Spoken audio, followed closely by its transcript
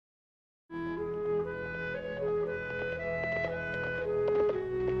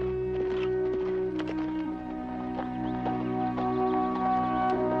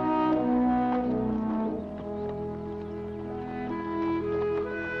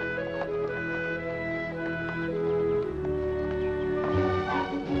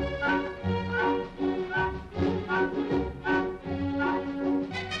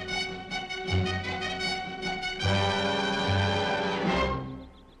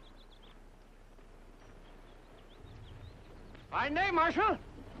Fine day, Marshal.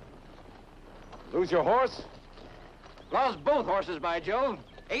 Lose your horse? Lost both horses, by Jove.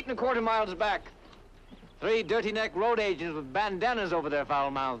 8¼ miles back. 3 dirty-necked road agents with bandanas over their foul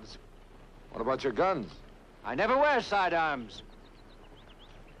mouths. What about your guns? I never wear sidearms.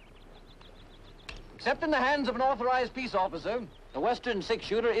 Except in the hands of an authorized peace officer, the Western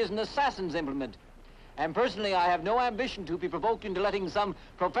six-shooter is an assassin's implement. And personally, I have no ambition to be provoked into letting some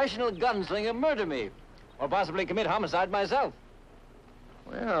professional gunslinger murder me, or possibly commit homicide myself.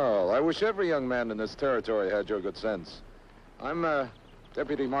 Well, I wish every young man in this territory had your good sense. I'm,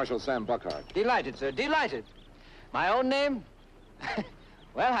 Deputy Marshal Sam Buckhart. Delighted, sir, delighted. My own name?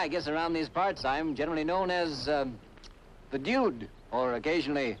 Well, I guess around these parts I'm generally known as, the Dude, or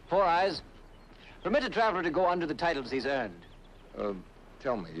occasionally Four Eyes. Permit a traveler to go under the titles he's earned.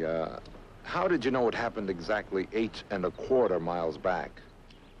 Tell me, how did you know it happened exactly 8¼ miles back?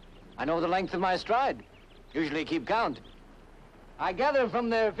 I know the length of my stride. Usually keep count. I gather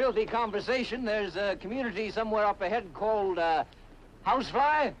from their filthy conversation there's a community somewhere up ahead called,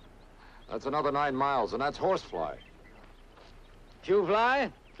 Housefly? That's another 9 miles, and that's Horsefly.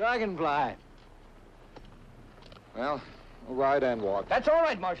 Shewfly? Dragonfly. Well, we'll ride and walk. That's all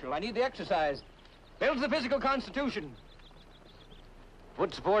right, Marshal. I need the exercise. Builds the physical constitution.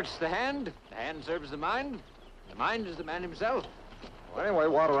 Foot supports the hand serves the mind is the man himself. Well, anyway,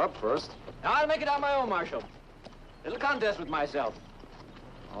 water up first. Now, I'll make it on my own, Marshal. Little contest with myself.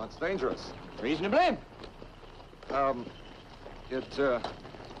 Oh, that's dangerous. Reasonably. It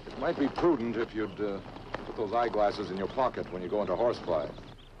might be prudent if you'd, put those eyeglasses in your pocket when you go into Horsefly.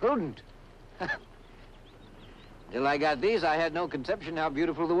 Prudent? Till I got these, I had no conception how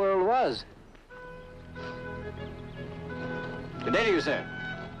beautiful the world was. Good day to you, sir.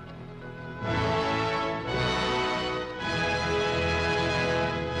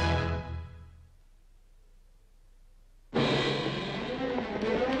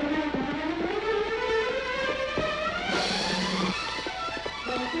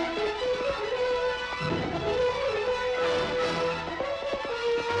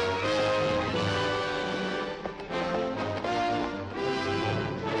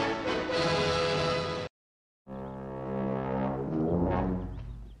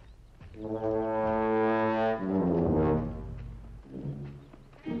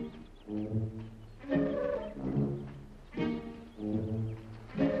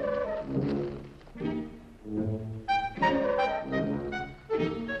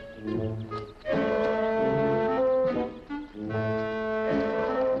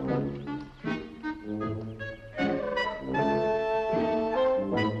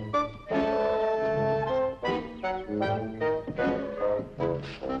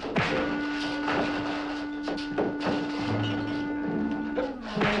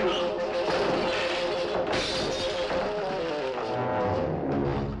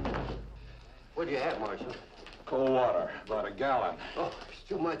 What'd you have, Marshal? Cold water, about a gallon. Oh, it's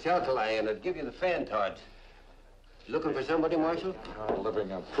too much alkali in it. Give you the fan tarts. Looking for somebody, Marshal?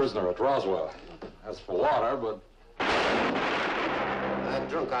 Living a prisoner at Roswell. As for water, but... That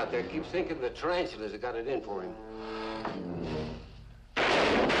drunk out there keeps thinking the tarantulas have got it in for him.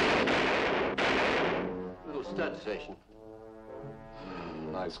 Little stud session.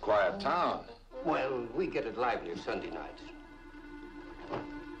 Nice quiet town. Well, we get it livelier Sunday nights.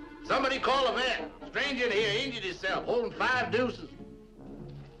 Somebody call a man. Stranger in here injured himself, holding 5 deuces.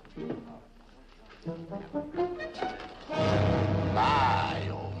 My,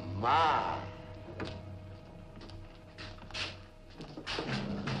 oh my.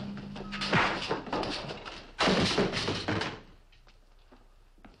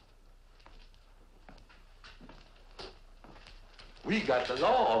 We got the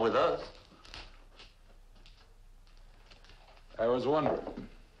law with us. I was wondering,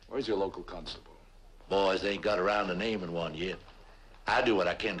 where's your local constable? Boys ain't got around to naming one yet. I do what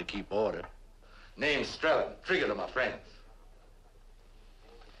I can to keep order. Name's Strelin, trigger to my friends.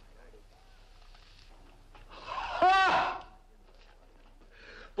 Ha!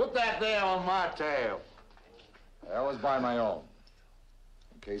 Put that there on my tab. I always buy my own,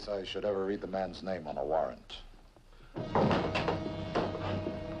 in case I should ever read the man's name on a warrant.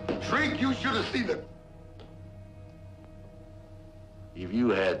 Shrink, you should have seen it. If you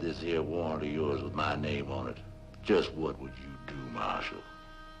had this here warrant of yours with my name on it, just what would you do, Marshal?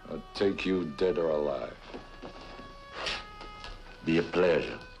 I'd take you dead or alive. Be a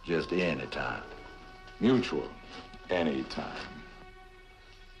pleasure, just any time. Mutual, any time.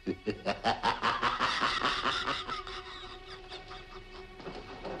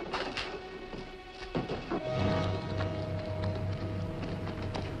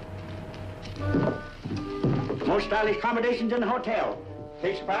 Most stylish accommodations in the hotel.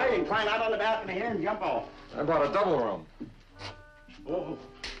 Take a fire, you can climb out on the balcony here and jump off. I bought a double room. Oh.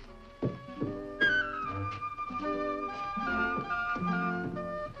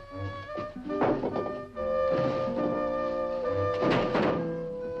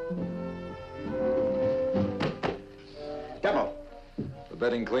 Double. The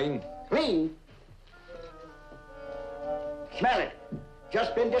bedding clean? Clean? Smell it.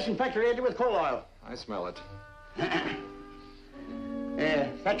 Just been disinfected with coal oil. I smell it.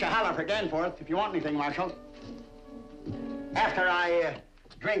 Fetch a holler for Danforth if you want anything, Marshal. After I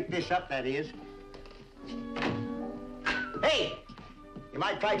drink this up, that is. Hey! You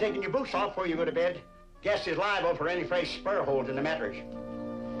might try taking your boots off before you go to bed. Guest is liable for any fresh spur holes in the mattress.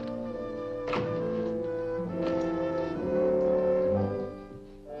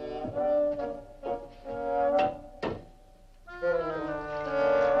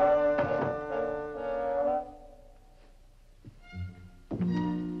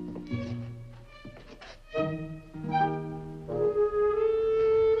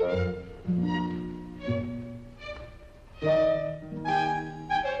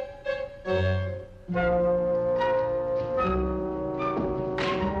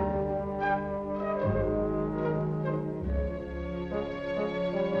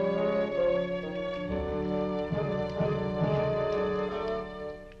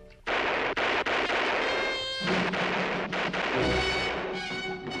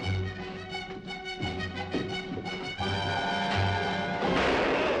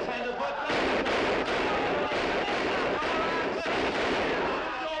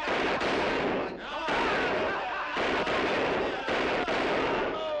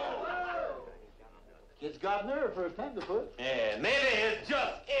 Got nerve for a tenderfoot. Yeah, maybe he's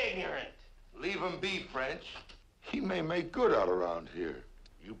just ignorant. Leave him be, French. He may make good out around here.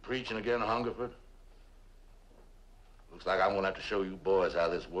 You preaching again, Hungerford? Looks like I'm gonna have to show you boys how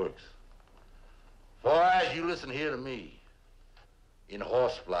this works. For as you listen here to me, in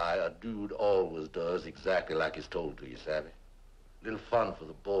horsefly, a dude always does exactly like he's told to, you savvy? Little fun for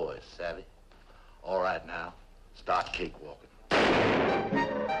the boys, savvy? All right now, start cakewalking.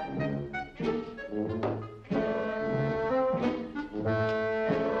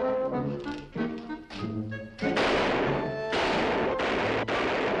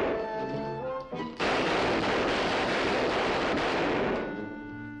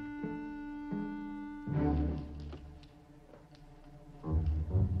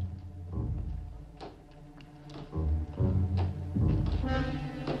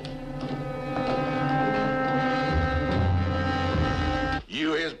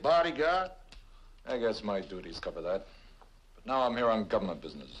 You his bodyguard? I guess my duties cover that. But now I'm here on government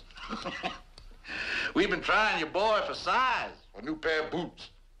business. We've been trying your boy for size. A new pair of boots.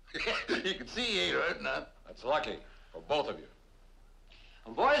 You can see he ain't hurt none. That's lucky for both of you.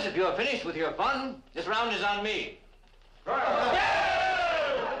 Well, boys, if you're finished with your fun, this round is on me.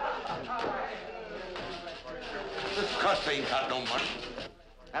 This cuss ain't got no money.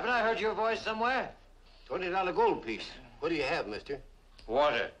 Haven't I heard your voice somewhere? $20 gold piece. What do you have, mister?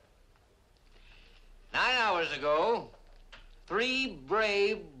 Water. 9 hours ago, 3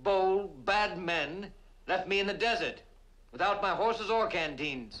 brave, bold, bad men left me in the desert without my horses or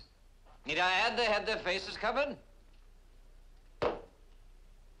canteens. Need I add they had their faces covered?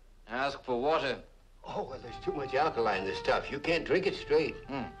 Ask for water. Oh, well, there's too much alkali in this stuff. You can't drink it straight.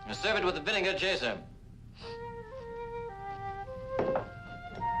 Now serve it with the vinegar chaser.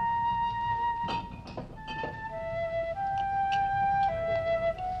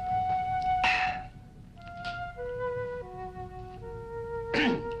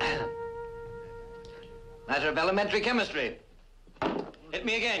 Matter of elementary chemistry. Hit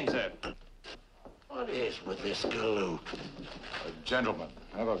me again, sir. What is with this galoot? Gentlemen,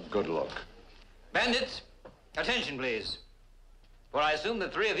 have a good look. Bandits, attention, please. For I assume the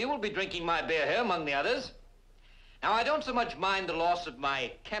 3 of you will be drinking my beer here, among the others. Now, I don't so much mind the loss of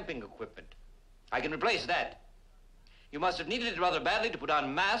my camping equipment. I can replace that. You must have needed it rather badly to put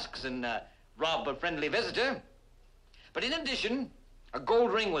on masks and rob a friendly visitor. But in addition, a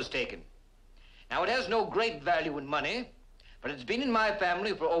gold ring was taken. Now, it has no great value in money, but it's been in my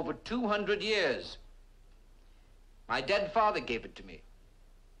family for over 200 years. My dead father gave it to me,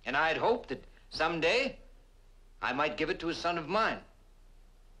 and I had hoped that someday I might give it to a son of mine.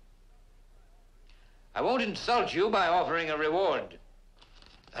 I won't insult you by offering a reward.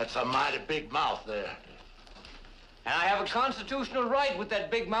 That's a mighty big mouth there. And I have a constitutional right with that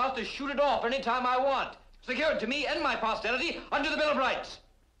big mouth to shoot it off any time I want, secured to me and my posterity under the Bill of Rights.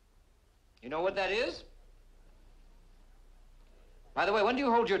 You know what that is? By the way, when do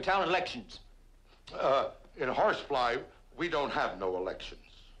you hold your town elections? In Horsefly, we don't have no elections.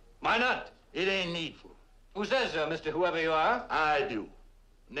 Why not? It ain't needful. Who says so, Mr. Whoever you are? I do.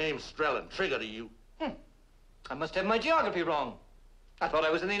 Name's Strelin. Trigger to you. I must have my geography wrong. I thought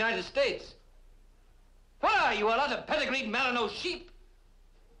I was in the United States. What are you, a lot of pedigreed Malinois sheep?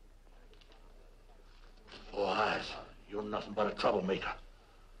 Boys, you're nothing but a troublemaker.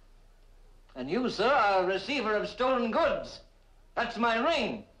 And you, sir, are a receiver of stolen goods. That's my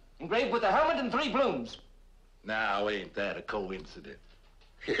ring, engraved with a helmet and 3 plumes. Now, ain't that a coincidence?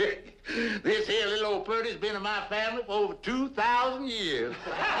 This here little old birdie's been in my family for over 2,000 years.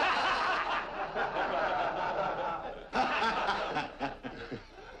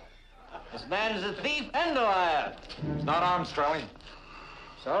 This man is a thief and a liar. It's not armed, Strelling.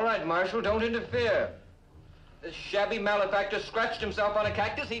 It's all right, Marshal. Don't interfere. This shabby malefactor scratched himself on a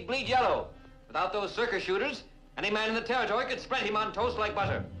cactus, he'd bleed yellow. Without those circus shooters, any man in the territory could spread him on toast like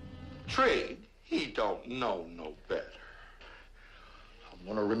butter. Trade, he don't know no better. I'm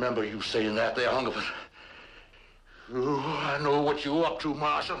gonna remember you saying that there, Hungerford. Ooh, I know what you up to,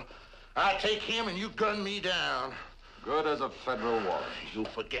 Marshal. I take him and you gun me down. Good as a federal warrant. You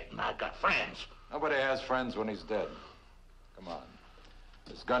forgetting I got friends. Nobody has friends when he's dead. Come on.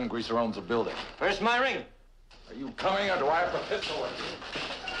 This gun greaser owns a building. First, my ring. Are you coming or do I have to pistol him?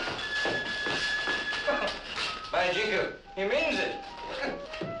 By jingo, he means it.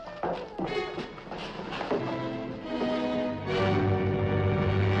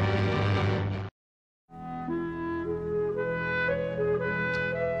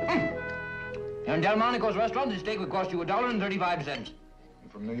 In Delmonico's restaurant, the steak would cost you $1.35. You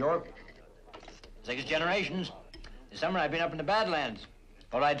from New York? 6 generations. This summer I've been up in the Badlands.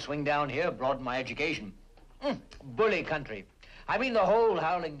 Thought I'd swing down here, broaden my education. Bully country. I mean the whole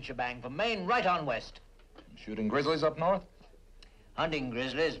howling shebang from Maine right on west. Shooting grizzlies up north? Hunting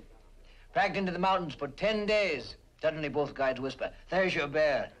grizzlies. Tracked into the mountains for 10 days. Suddenly both guides whisper, "There's your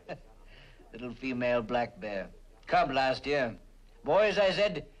bear." Little female black bear. Cub last year. "Boys," I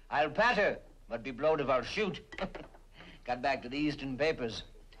said, "I'll pat her, but be blowed if I'll shoot." Got back to the Eastern papers.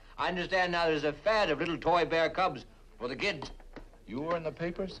 I understand now there's a fad of little toy bear cubs for the kids. You were in the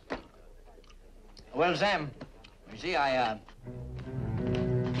papers? Well, Sam, you see,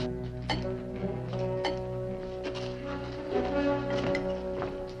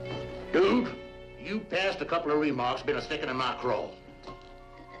 Dude, you passed a couple of remarks been a sticking in my craw.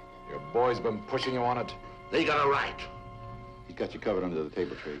 Your boy's been pushing you on it? They got a right. He got you covered under the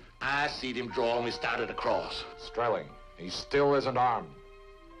table, Trade. I seen him draw when we started across. Strelling, he still isn't armed.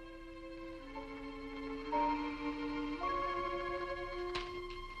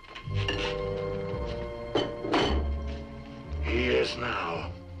 He is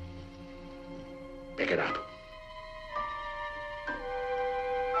now. Pick it up.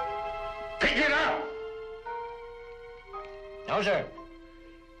 Pick it up! No, sir.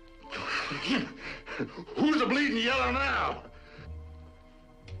 Who's the bleeding yellow now?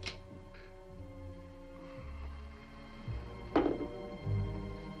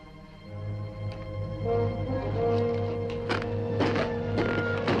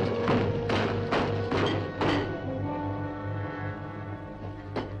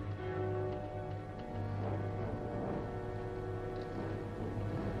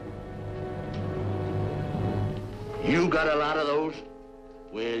 You got a lot of those?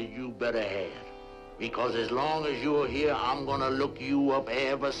 Well, you better have. Because as long as you're here, I'm gonna look you up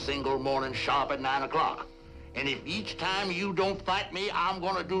every single morning sharp at 9 o'clock. And if each time you don't fight me, I'm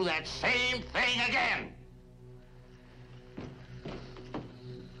gonna do that same thing again.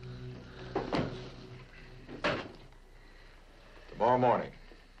 Tomorrow morning,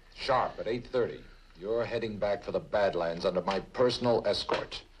 sharp at 8:30, you're heading back for the Badlands under my personal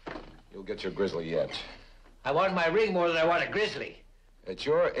escort. You'll get your grizzly yet. I want my ring more than I want a grizzly. At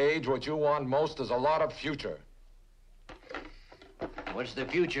your age, what you want most is a lot of future. What's the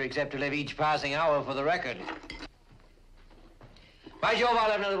future except to live each passing hour for the record? By Jove, I'll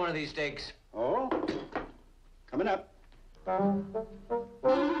have another one of these steaks. Oh? Coming up.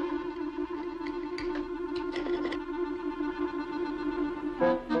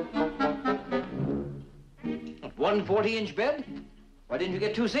 One 40-inch bed? Why didn't you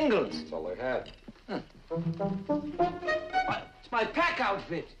get 2 singles? That's all they had. Why, it's my pack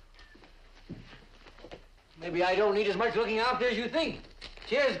outfit. Maybe I don't need as much looking after as you think.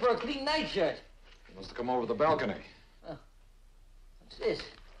 Cheers for a clean nightshirt. You must have come over the balcony. What's this?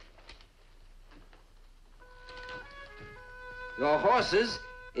 Your horses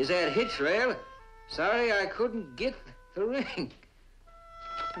is that hitch rail. Sorry I couldn't get the ring.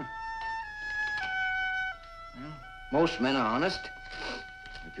 Well, most men are honest.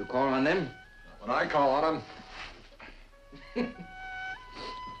 If you call on them. When I call on him...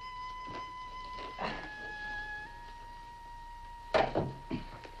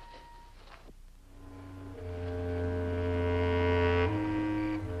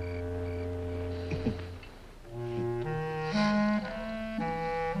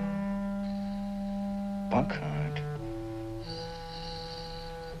 Buckhart?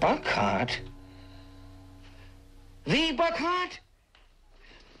 Buckhart? The Buckhart?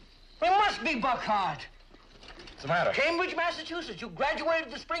 It must be Buckhart. What's the matter? Cambridge, Massachusetts. You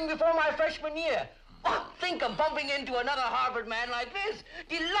graduated the spring before my freshman year. Oh, think of bumping into another Harvard man like this.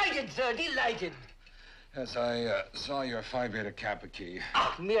 Delighted, sir, delighted. Yes, I saw your Phi Beta Kappa key.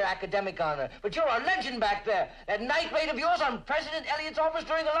 Oh, mere academic honor. But you're a legend back there. That night raid of yours on President Eliot's office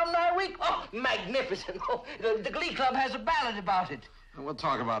during Alumni Week? Oh, magnificent. Oh, the Glee Club has a ballad about it. We'll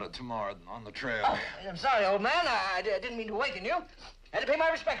talk about it tomorrow on the trail. Oh, I'm sorry, old man. I didn't mean to awaken you. Had to pay my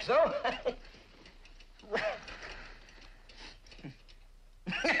respects, though.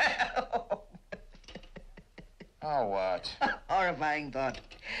 Oh, what? Horrifying thought.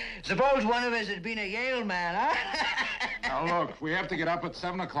 Suppose one of us had been a Yale man, huh? Now, look, we have to get up at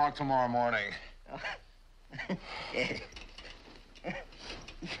 7 o'clock tomorrow morning. It's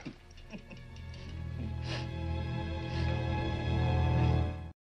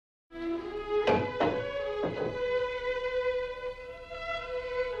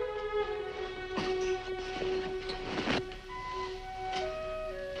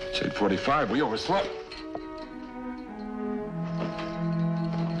 8:45. We overslept.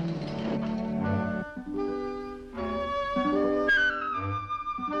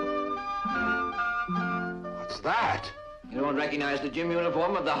 What's that? You don't recognize the gym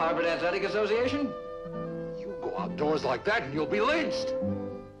uniform of the Harvard Athletic Association? You go outdoors like that and you'll be lynched.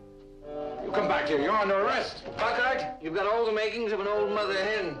 You come back here. You're under arrest. Buckhart, you've got all the makings of an old mother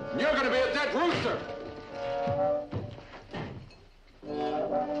hen. You're going to be a dead rooster.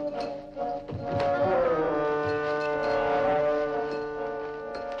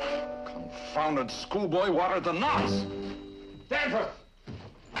 Confounded schoolboy watered the knots. Danforth!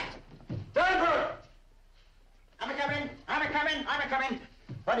 Danforth! I'm a-coming.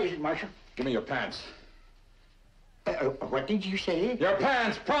 What is it, Marshal? Give me your pants. What did you say? Your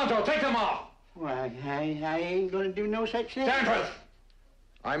pants! Pronto! Take them off! Why, I ain't gonna do no such thing. Danforth!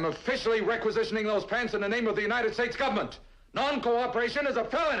 I'm officially requisitioning those pants in the name of the United States government. Non-cooperation is a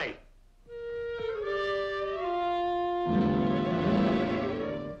felony.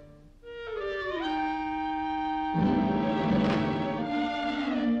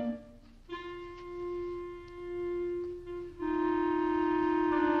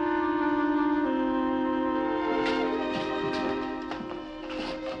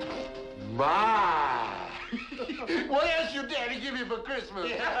 What else your daddy give you for Christmas?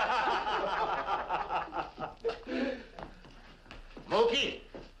 Mookie,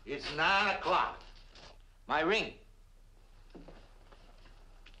 it's 9 o'clock. My ring.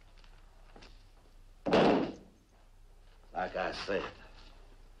 Like I said.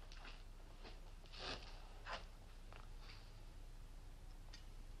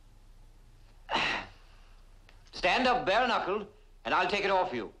 Stand up bare-knuckled, and I'll take it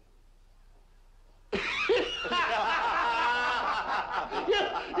off you.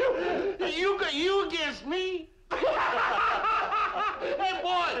 You against me? Hey,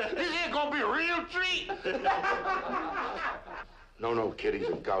 boy, this here gonna be a real treat. No, kiddies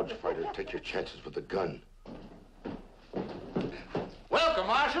and gouge fighters. Take your chances with the gun. Welcome,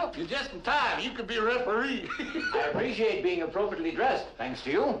 Marshal. You're just in time. You could be a referee. I appreciate being appropriately dressed, thanks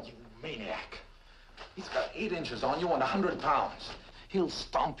to you. You maniac. He's got 8 inches on you and 100 pounds. He'll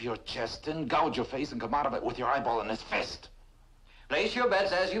stomp your chest in, gouge your face, and come out of it with your eyeball in his fist. Place your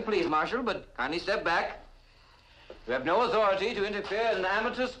bets as you please, Marshal, but kindly step back. You have no authority to interfere in an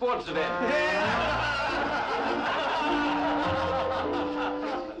amateur sports event.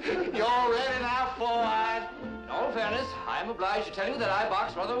 You all ready now, four-eyed? In all fairness, I am obliged to tell you that I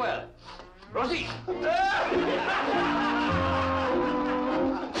box rather well. Proceed.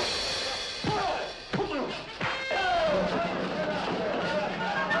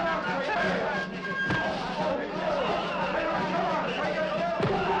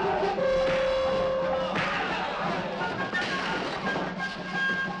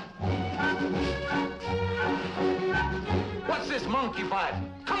 Monkey fight.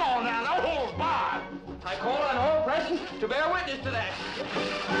 Come on now, no holds barred. I call on all present to bear witness to that.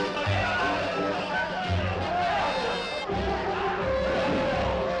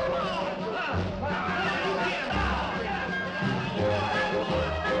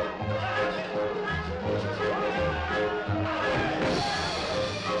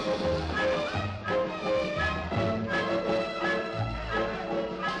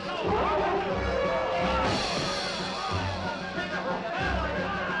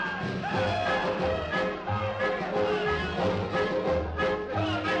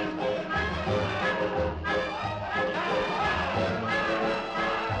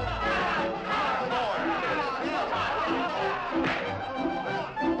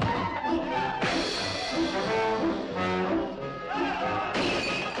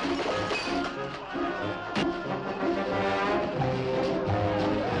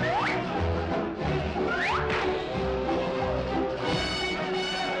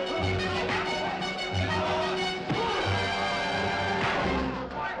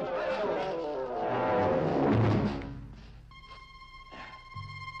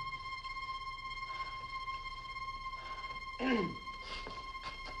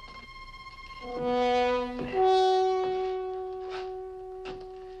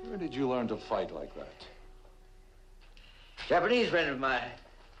 Where did you learn to fight like that? Japanese friend of mine.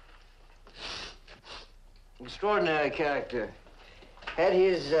 Extraordinary character. Had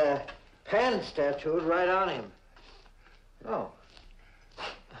his pants tattooed right on him. Oh.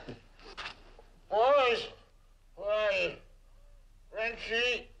 Boys, why,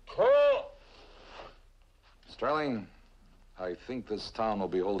 Frenchy, Cole. Sterling, I think this town will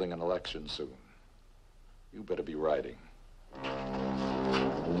be holding an election soon. You better be riding.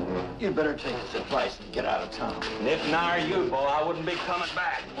 You'd better take his advice and get out of town. If I were you, boy, I wouldn't be coming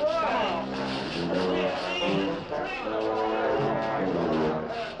back.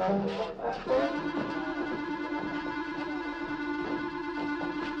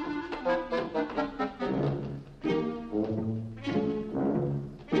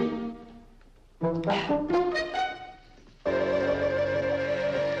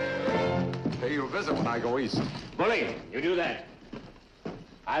 Pay you a visit when I go east. Bully, you do that.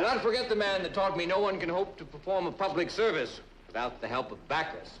 I'll not forget the man that taught me no one can hope to perform a public service without the help of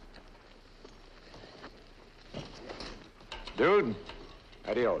backers. Dude,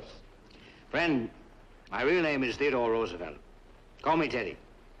 adios. Friend, my real name is Theodore Roosevelt. Call me Teddy.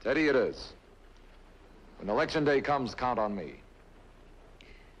 Teddy it is. When election day comes, count on me.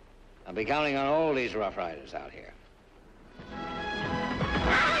 I'll be counting on all these Rough Riders out here.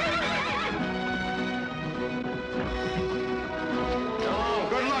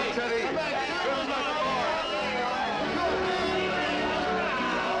 Good luck, Teddy. Good luck.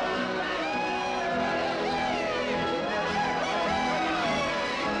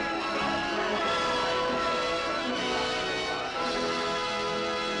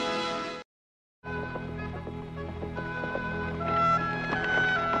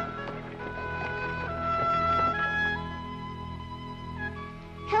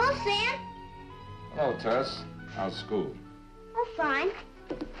 Hello, Sam. Hello, Tess. How's school? Oh, fine.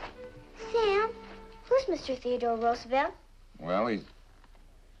 Sam, who's Mr. Theodore Roosevelt? Well, he's...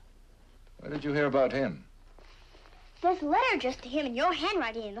 Where did you hear about him? There's a letter addressed to him in your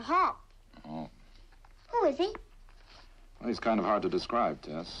handwriting in the hall. Oh. Who is he? Well, he's kind of hard to describe,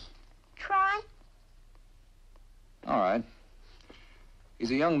 Tess. Try. All right.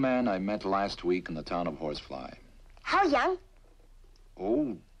 He's a young man I met last week in the town of Horsefly. How young?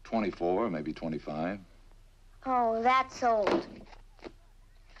 Oh, 24, maybe 25. Oh, that's old.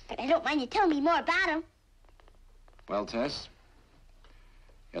 But I don't mind you telling me more about him. Well, Tess,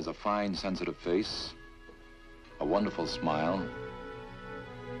 he has a fine, sensitive face, a wonderful smile.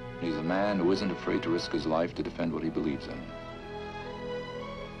 He's a man who isn't afraid to risk his life to defend what he believes in.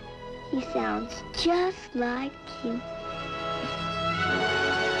 He sounds just like you.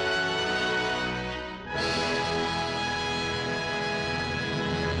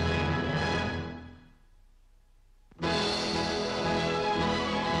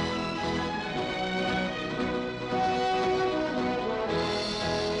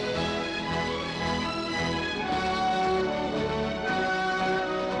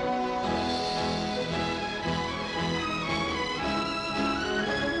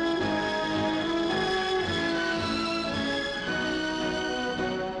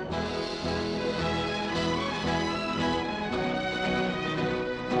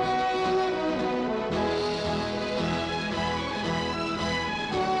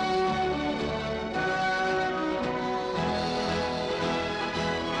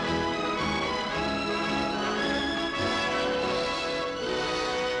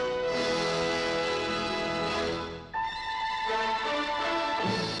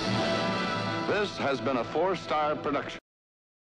 This has been a 4-star production.